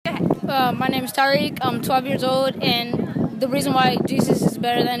My name is Tariq. I'm 12 years old, and the reason why Jesus is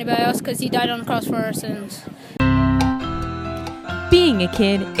better than anybody else because he died on the cross for our sins. Being a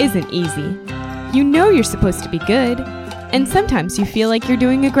kid isn't easy. You know you're supposed to be good, and sometimes you feel like you're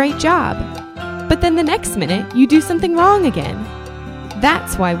doing a great job. But then the next minute, you do something wrong again.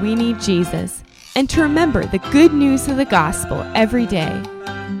 That's why we need Jesus, and to remember the good news of the gospel every day.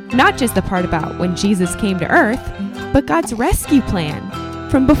 Not just the part about when Jesus came to earth, but God's rescue plan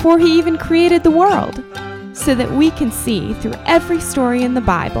from before he even created the world, so that we can see through every story in the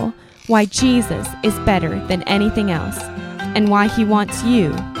Bible why Jesus is better than anything else, and why he wants you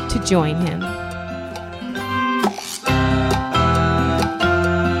to join him.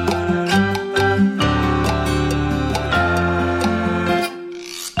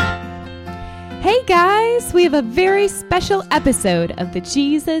 Hey guys, we have a very special episode of the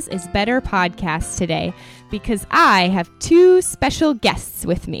Jesus is Better podcast today because I have two special guests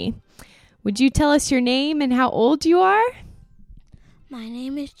with me. Would you tell us your name and how old you are? My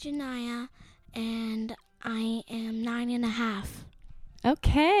name is Janiyah, and I am 9.5.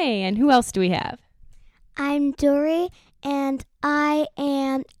 Okay, and who else do we have? I'm Dory, and I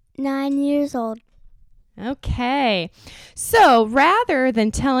am 9 years old. Okay, so rather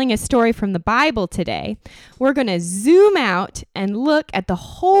than telling a story from the Bible today, we're going to zoom out and look at the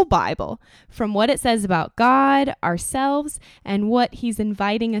whole Bible from what it says about God, ourselves, and what he's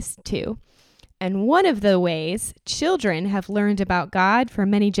inviting us to. And one of the ways children have learned about God for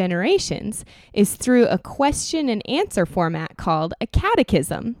many generations is through a question and answer format called a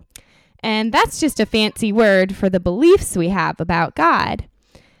catechism. And that's just a fancy word for the beliefs we have about God.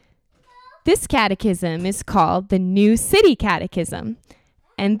 This catechism is called the New City Catechism,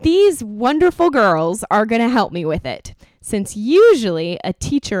 and these wonderful girls are going to help me with it, since usually a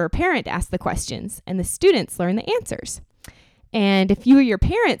teacher or parent asks the questions and the students learn the answers. And if you or your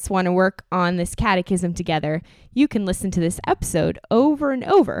parents want to work on this catechism together, you can listen to this episode over and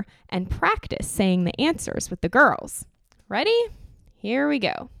over and practice saying the answers with the girls. Ready? Here we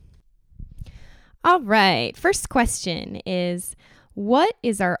go. All right, first question is, what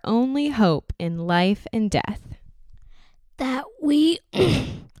is our only hope in life and death? That we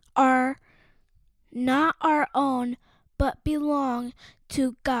are not our own, but belong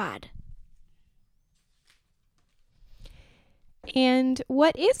to God. And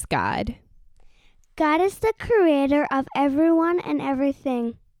what is God? God is the creator of everyone and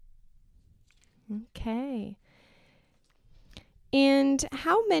everything. Okay. And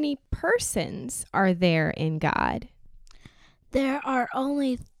how many persons are there in God? There are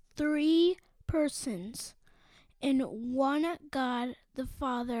only 3 persons in one God, the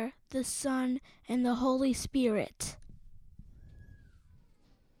Father, the Son, and the Holy Spirit.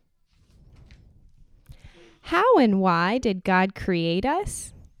 How and why did God create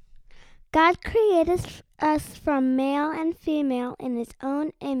us? God created us from male and female in his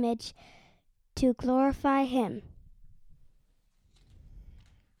own image to glorify him.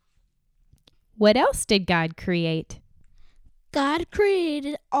 What else did God create? God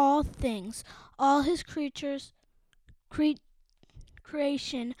created all things. All his creatures,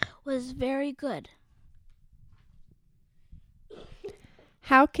 creation was very good.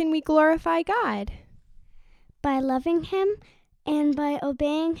 How can we glorify God? By loving him and by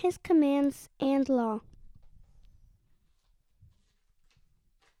obeying his commands and law.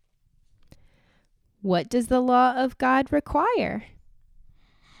 What does the law of God require?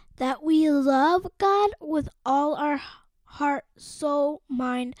 That we love God with all our heart, soul,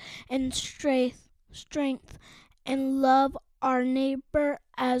 mind, and strength, and love our neighbor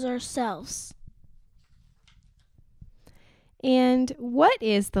as ourselves. And what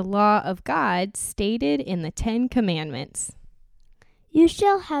is the law of God stated in the 10 Commandments? You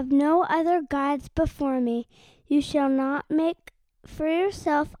shall have no other gods before me. You shall not make for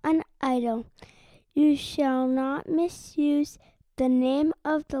yourself an idol. You shall not misuse the name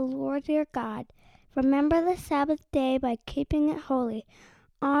of the Lord your God. Remember the Sabbath day by keeping it holy.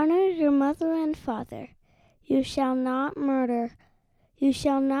 Honor your mother and father. You shall not murder. You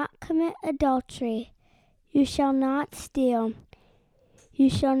shall not commit adultery. You shall not steal. You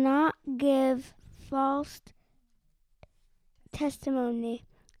shall not give false testimony.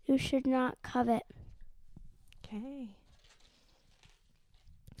 You should not covet. Okay.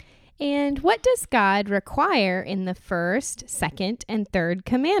 And what does God require in the first, second, and third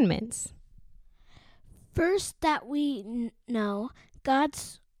commandments? First, that we know God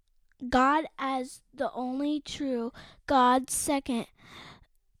as the only true God. Second,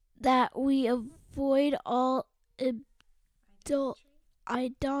 that we avoid all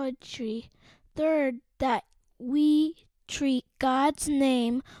idolatry. Third, that we treat God's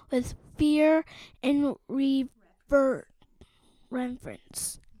name with fear and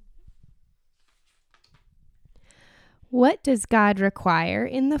reverence. What does God require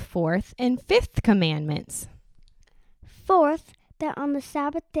in the 4th and 5th commandments? 4th, that on the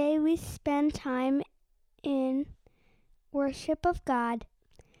Sabbath day we spend time in worship of God.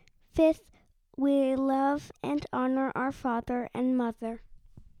 5th, we love and honor our father and mother.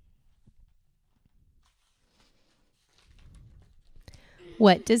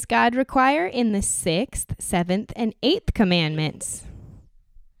 What does God require in the 6th, 7th, and 8th commandments?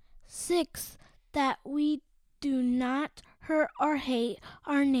 6th, that we do not hurt or hate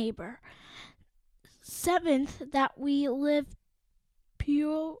our neighbor. 7th, that we live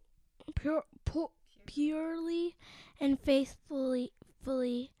purely and faithfully.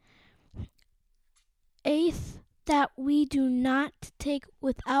 8th, that we do not take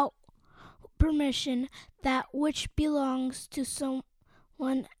without permission that which belongs to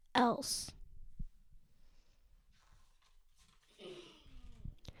someone else.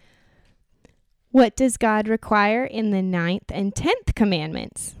 What does God require in the 9th and 10th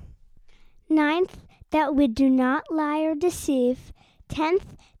commandments? 9th, that we do not lie or deceive.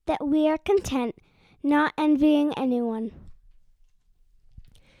 10th, that we are content, not envying anyone.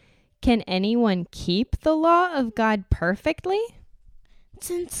 Can anyone keep the law of God perfectly?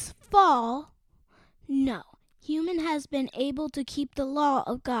 Since fall, no. Human has been able to keep the law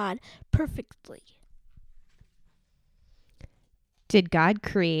of God perfectly. Did God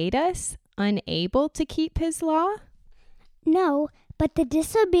create us unable to keep his law? No, but the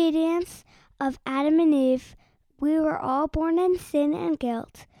disobedience of Adam and Eve, we were all born in sin and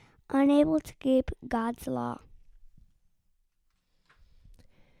guilt, unable to keep God's law.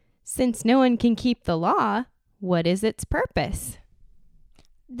 Since no one can keep the law, what is its purpose?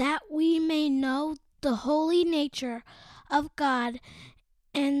 That we may know the holy nature of God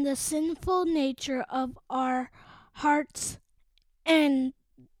and the sinful nature of our hearts, and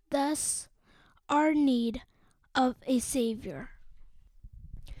thus our need of a Savior.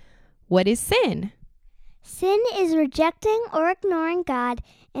 What is sin? Sin is rejecting or ignoring God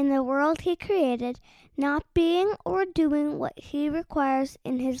in the world he created, not being or doing what he requires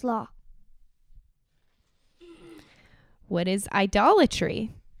in his law. What is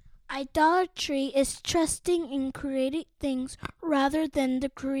idolatry? Idolatry is trusting in created things rather than the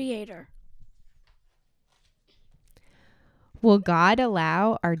Creator. Will God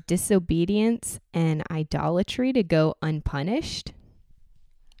allow our disobedience and idolatry to go unpunished?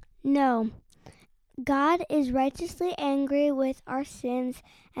 No. God is righteously angry with our sins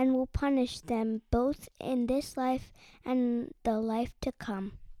and will punish them both in this life and the life to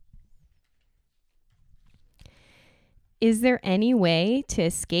come. Is there any way to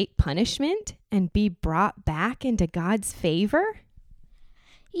escape punishment and be brought back into God's favor?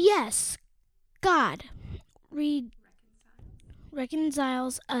 Yes, God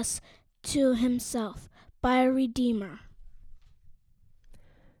reconciles us to himself by a Redeemer.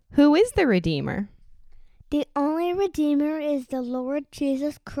 Who is the Redeemer? The only Redeemer is the Lord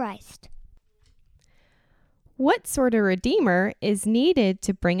Jesus Christ. What sort of Redeemer is needed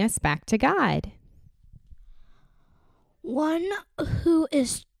to bring us back to God? One who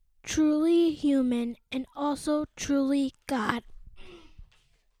is truly human and also truly God.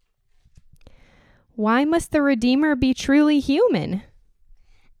 Why must the Redeemer be truly human?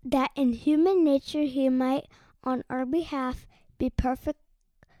 That in human nature he might, on our behalf, be perfectly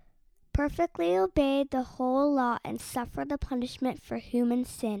obey the whole law and suffer the punishment for human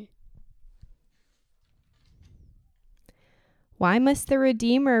sin. Why must the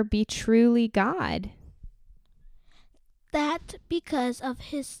Redeemer be truly God? That because of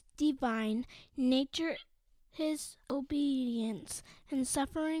his divine nature, his obedience and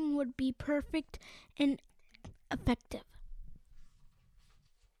suffering would be perfect and effective.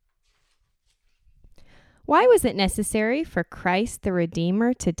 Why was it necessary for Christ the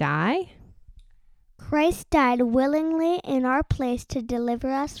Redeemer to die? Christ died willingly in our place to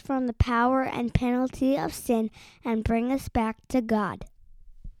deliver us from the power and penalty of sin and bring us back to God.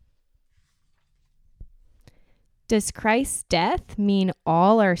 Does Christ's death mean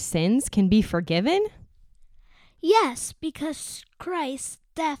all our sins can be forgiven? Yes, because Christ's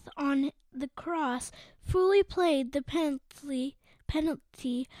death on the cross fully paid the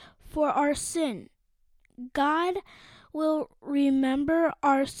penalty for our sin. God will remember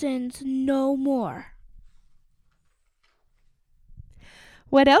our sins no more.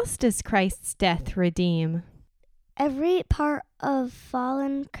 What else does Christ's death redeem? Every part of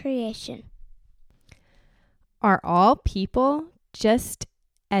fallen creation. Are all people just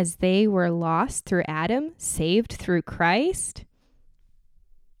as they were lost through Adam, saved through Christ?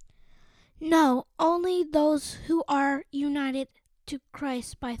 No, only those who are united to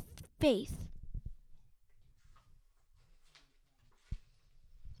Christ by faith.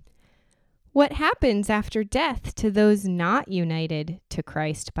 What happens after death to those not united to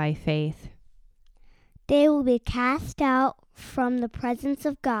Christ by faith? They will be cast out from the presence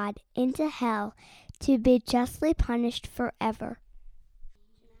of God into hell to be justly punished forever.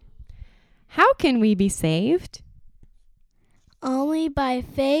 How can we be saved? Only by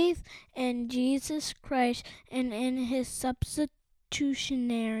faith in Jesus Christ and in his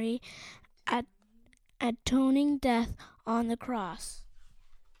substitutionary atoning death on the cross.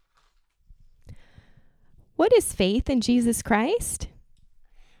 What is faith in Jesus Christ?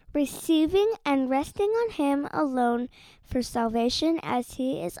 Receiving and resting on him alone for salvation as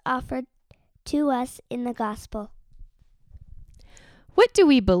he is offered to us in the gospel. What do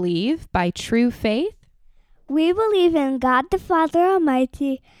we believe by true faith? We believe in God the Father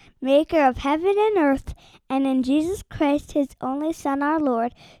Almighty, maker of heaven and earth, and in Jesus Christ, his only Son, our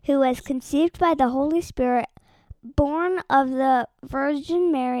Lord, who was conceived by the Holy Spirit, born of the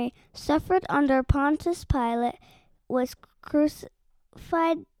Virgin Mary, suffered under Pontius Pilate, was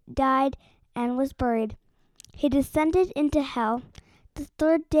crucified, died, and was buried. He descended into hell. The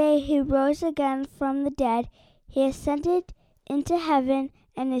third day he rose again from the dead. He ascended into heaven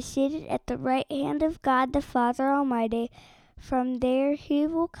and is seated at the right hand of God the Father Almighty. From there he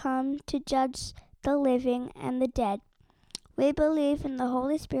will come to judge the living and the dead. We believe in the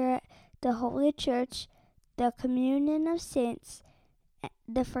Holy Spirit, the Holy Church, the communion of saints,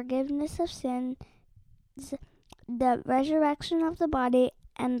 the forgiveness of sins, the resurrection of the body,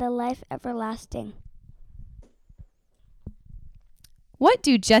 and the life everlasting. What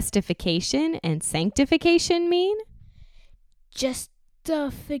do justification and sanctification mean?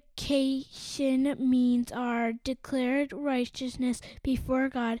 Justification means our declared righteousness before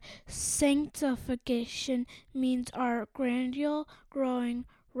God. Sanctification means our gradual growing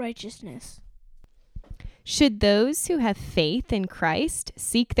righteousness. Should those who have faith in Christ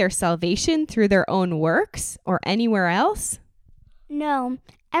seek their salvation through their own works or anywhere else? No,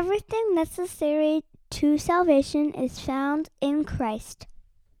 everything necessary to salvation is found in Christ.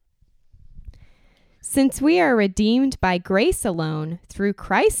 Since we are redeemed by grace alone, through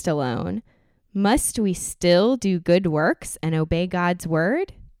Christ alone, must we still do good works and obey God's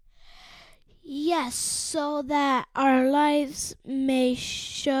word? Yes, so that our lives may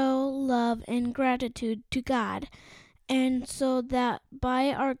show love and gratitude to God, and so that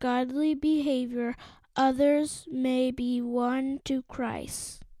by our godly behavior others may be won to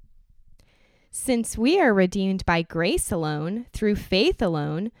Christ. Since we are redeemed by grace alone, through faith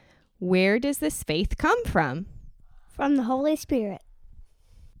alone, where does this faith come from? From the Holy Spirit.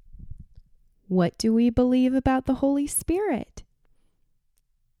 What do we believe about the Holy Spirit?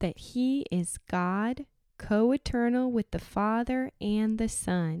 That he is God, co-eternal with the Father and the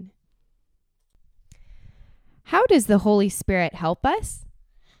Son. How does the Holy Spirit help us?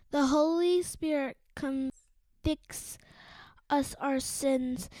 The Holy Spirit convicts us our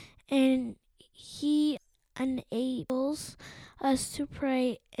sins, and he enables us to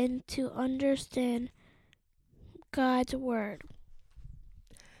pray and to understand God's word.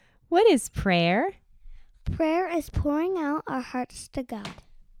 What is prayer? Prayer is pouring out our hearts to God.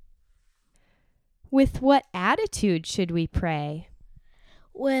 With what attitude should we pray?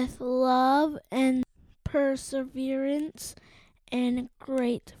 With love and perseverance and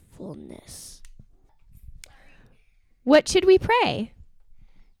gratefulness. What should we pray?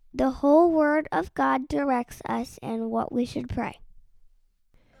 The whole word of God directs us in what we should pray.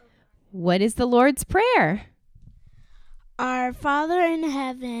 What is the Lord's Prayer? Our Father in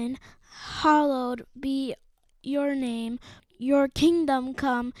heaven, hallowed be your name. Your kingdom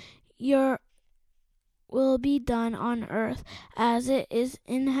come, your will be done on earth as it is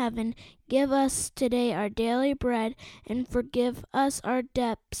in heaven. Give us today our daily bread, and forgive us our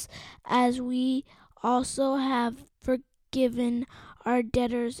debts as we also have forgiven our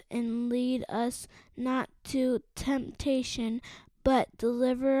debtors, and lead us not to temptation, but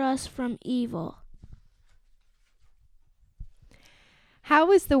deliver us from evil.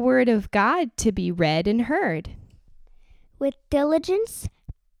 How is the word of God to be read and heard? With diligence,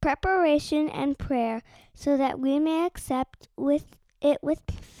 preparation, and prayer, so that we may accept it with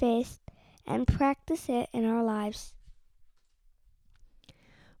faith and practice it in our lives.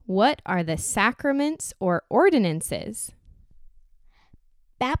 What are the sacraments or ordinances?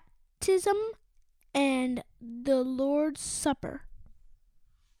 Baptism and the Lord's Supper.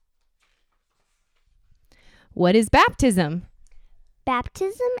 What is baptism?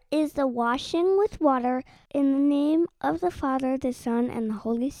 Baptism is the washing with water in the name of the Father, the Son, and the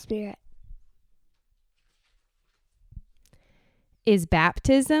Holy Spirit. Is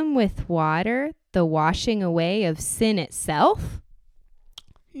baptism with water the washing away of sin itself?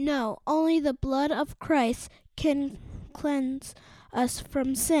 No, only the blood of Christ can cleanse us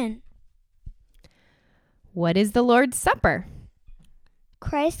from sin. What is the Lord's Supper?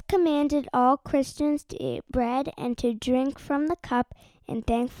 Christ commanded all Christians to eat bread and to drink from the cup in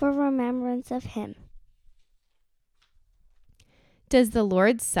thankful remembrance of him. Does the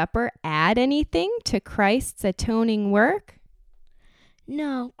Lord's Supper add anything to Christ's atoning work?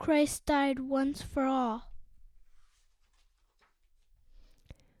 No, Christ died once for all.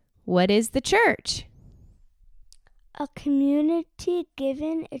 What is the church? A community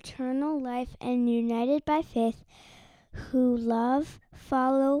given eternal life and united by faith, who love,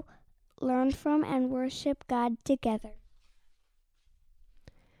 follow, learn from, and worship God together.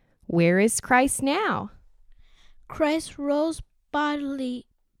 Where is Christ now? Christ rose bodily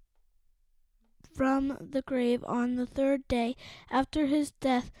from the grave on the third day after his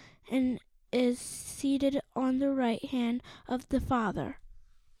death and is seated on the right hand of the Father.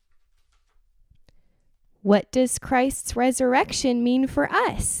 What does Christ's resurrection mean for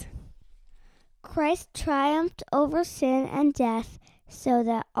us? Christ triumphed over sin and death so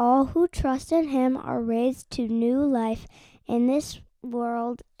that all who trust in him are raised to new life in this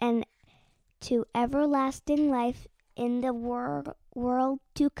world and to everlasting life in the world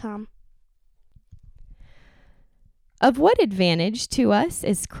to come. Of what advantage to us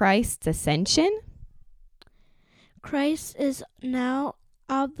is Christ's ascension? Christ is now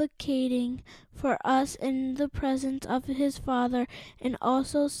advocating for us in the presence of his Father and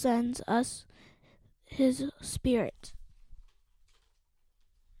also sends us his Spirit.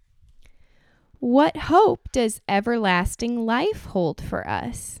 What hope does everlasting life hold for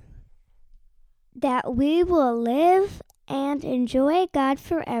us? That we will live and enjoy God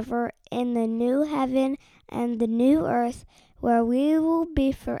forever in the new heaven and the new earth, where we will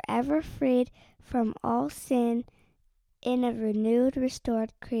be forever freed from all sin in a renewed,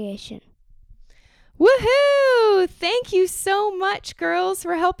 restored creation. Woohoo! Thank you so much, girls,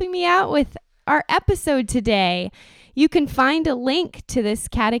 for helping me out with our episode today. You can find a link to this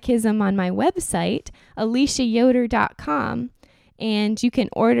catechism on my website, aliciayoder.com, and you can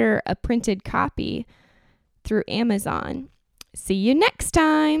order a printed copy through Amazon. See you next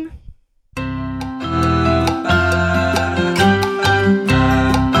time.